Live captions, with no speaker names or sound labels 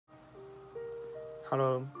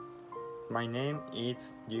Hello, my name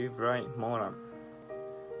is Ryubly Moran.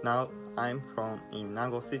 Now I'm from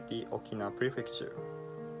Nago City, Okinawa Prefecture.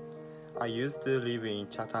 I used to live in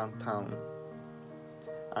Chatham Town.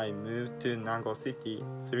 I moved to Nago City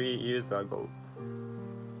 3 years ago.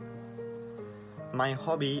 My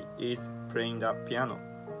hobby is playing the piano.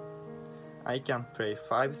 I can play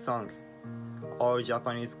 5 songs, all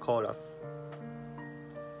Japanese chorus.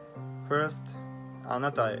 First, あ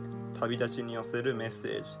なたへ旅立ちに寄せるメッセ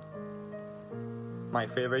ージ。My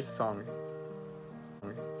favorite song.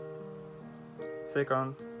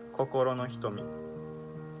 Second, 心の瞳。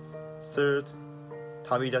Third,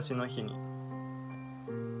 旅立ちの日に。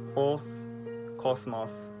Fourth,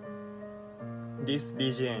 Cosmos. This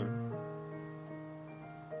BGM.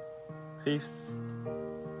 Fifth,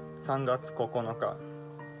 3月9日。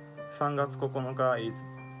3月9日 is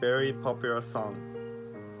very popular song.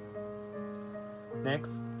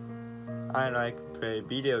 Next, I like play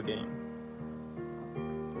video game.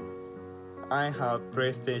 I have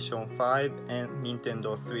PlayStation 5 and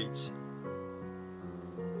Nintendo Switch.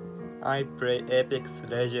 I play Apex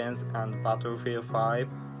Legends and Battlefield 5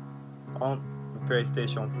 on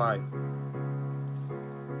PlayStation 5.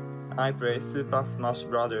 I play Super Smash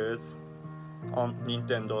Bros. On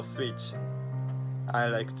Nintendo Switch. I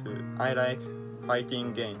like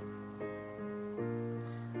fighting game.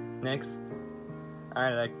 Next,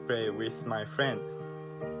 I like play with my friend.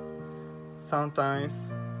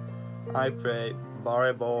 Sometimes I play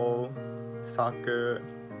volleyball, soccer,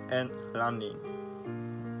 and running.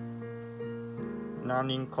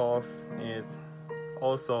 Running course is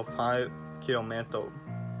also 5 kilometers.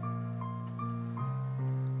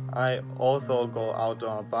 I also go out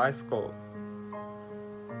on a bicycle.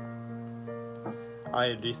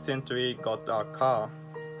 I recently got a car,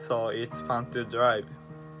 so it's fun to drive.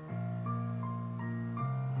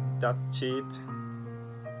 That's cheap,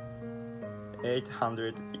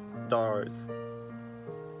 $800.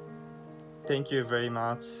 Thank you very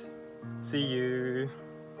much. See you.